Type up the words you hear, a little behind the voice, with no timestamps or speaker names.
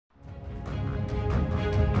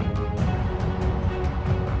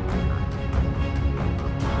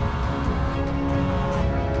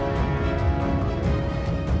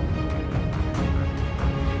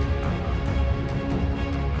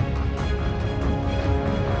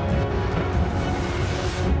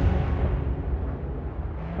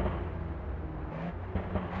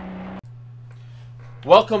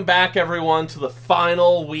Welcome back, everyone, to the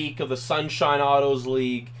final week of the Sunshine Autos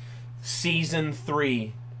League Season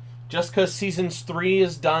 3. Just because Season 3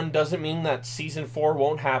 is done doesn't mean that Season 4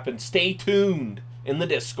 won't happen. Stay tuned in the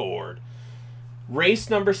Discord. Race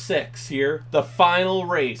number 6 here, the final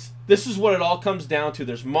race. This is what it all comes down to.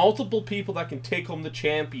 There's multiple people that can take home the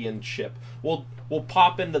championship. We'll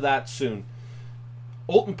pop into that soon.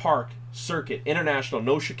 Oulton Park Circuit International,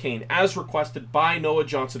 no chicane, as requested by Noah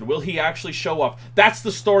Johnson. Will he actually show up? That's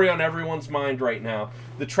the story on everyone's mind right now.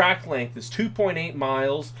 The track length is 2.8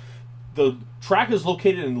 miles. The track is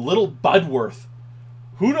located in Little Budworth.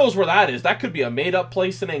 Who knows where that is? That could be a made-up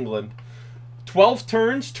place in England. 12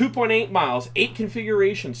 turns, 2.8 miles, 8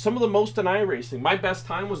 configurations, some of the most in iRacing. My best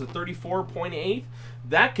time was a 34.8.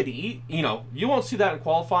 That could eat, you won't see that in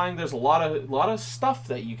qualifying. There's a lot of stuff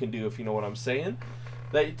that you can do, if you know what I'm saying.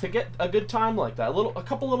 That to get a good time like that, a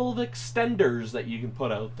couple little extenders that you can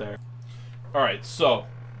put out there. All right, so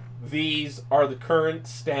these are the current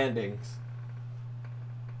standings.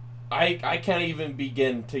 I can't even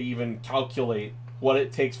begin to even calculate what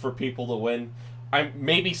it takes for people to win.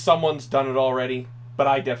 Maybe someone's done it already, but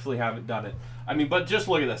I definitely haven't done it. But just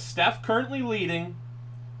look at this. Steph currently leading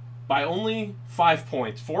by only 5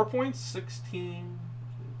 points. 4 points? 16.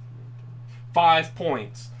 5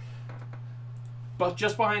 points. But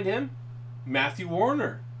just behind him, Matthew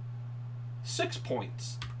Warner, 6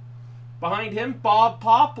 points. Behind him, Bob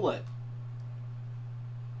Poplet,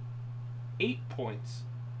 8 points.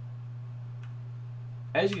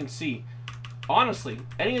 As you can see, honestly,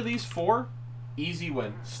 any of these four, easy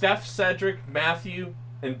win. Steph, Cedric, Matthew,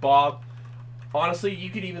 and Bob. Honestly,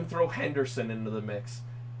 you could even throw Henderson into the mix.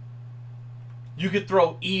 You could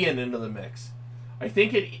throw Ian into the mix. I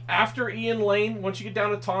think after Ian Lane, once you get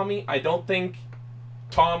down to Tommy, I don't think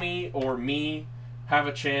Tommy or me have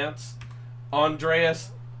a chance.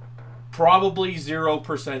 Andreas, probably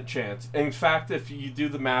 0% chance. In fact, if you do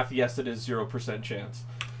the math, yes, it is 0% chance.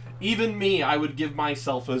 Even me, I would give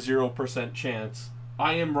myself a 0% chance.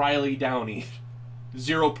 I am Riley Downey.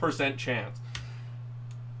 0% chance.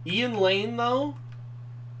 Ian Lane, though,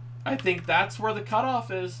 I think that's where the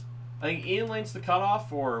cutoff is. I think Ian Lane's the cutoff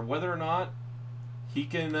for whether or not he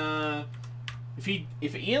can...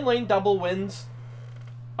 If Ian Lane double wins,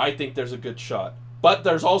 I think there's a good shot. But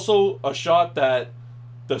there's also a shot that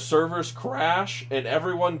the servers crash and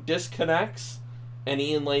everyone disconnects and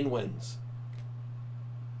Ian Lane wins.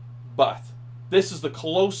 But this is the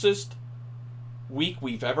closest week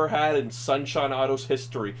we've ever had in Sunshine Autos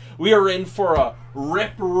history. We are in for a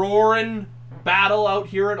rip-roaring battle out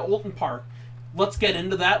here at Oulton Park. Let's get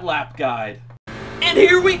into that lap guide. And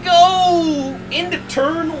here we go! Into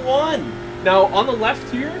turn 1. Now, on the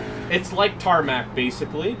left here, it's like tarmac,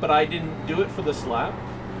 basically, but I didn't do it for this lap.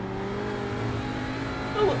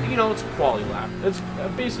 Well, it's a quality lap. It's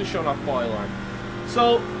basically showing off quality line.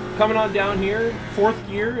 So, coming on down here, 4th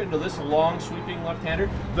gear into this long sweeping left-hander.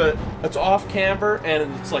 It's off camber, and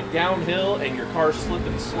it's like downhill, and your car's slip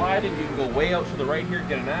and slide, and you can go way out to the right here and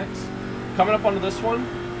get an X. Coming up onto this one,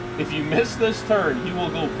 if you miss this turn, he will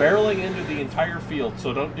go barreling into the entire field,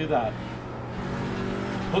 so don't do that.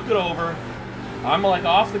 Hook it over. I'm like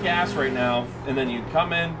off the gas right now, and then you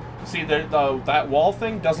come in. See, that wall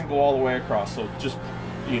thing doesn't go all the way across, so just,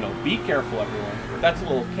 be careful, everyone. That's a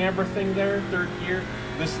little camber thing there, 3rd gear.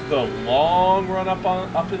 This is the long run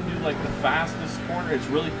up into like the fastest corner. It's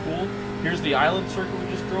really cool. Here's the island circle we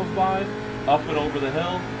just drove by, up and over the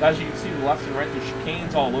hill. As you can see, the left and right, there's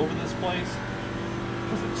chicanes all over this place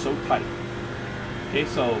because it's so tight. Okay,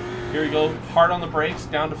 so here we go, hard on the brakes,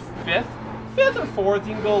 down to 5th. 5th or 4th,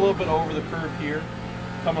 you can go a little bit over the curve here.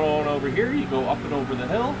 Coming on over here, you go up and over the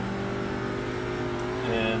hill.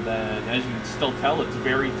 And then, as you can still tell, it's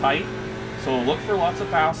very tight. So look for lots of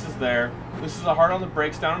passes there. This is a hard on the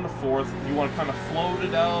brakes down to 4th. You want to kind of float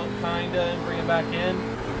it out, and bring it back in.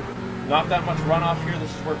 Not that much runoff here.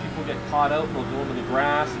 This is where people get caught out, and they'll go into the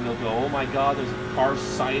grass, and they'll go, oh my god, there's a car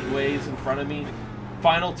sideways in front of me.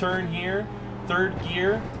 Final turn here. 3rd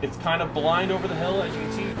gear, it's kind of blind over the hill. As you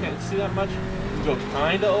can see, you can't see that much. You go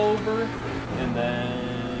kind of over, and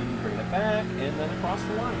then bring it back, and then across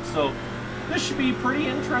the line. So this should be pretty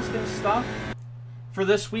interesting stuff for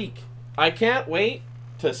this week. I can't wait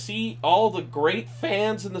to see all the great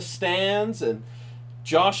fans in the stands, and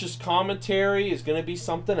Josh's commentary is going to be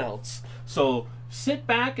something else. So sit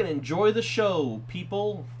back and enjoy the show,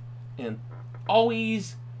 people, and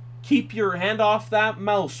always keep your hand off that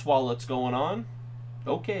mouse while it's going on.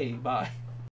 Okay, bye.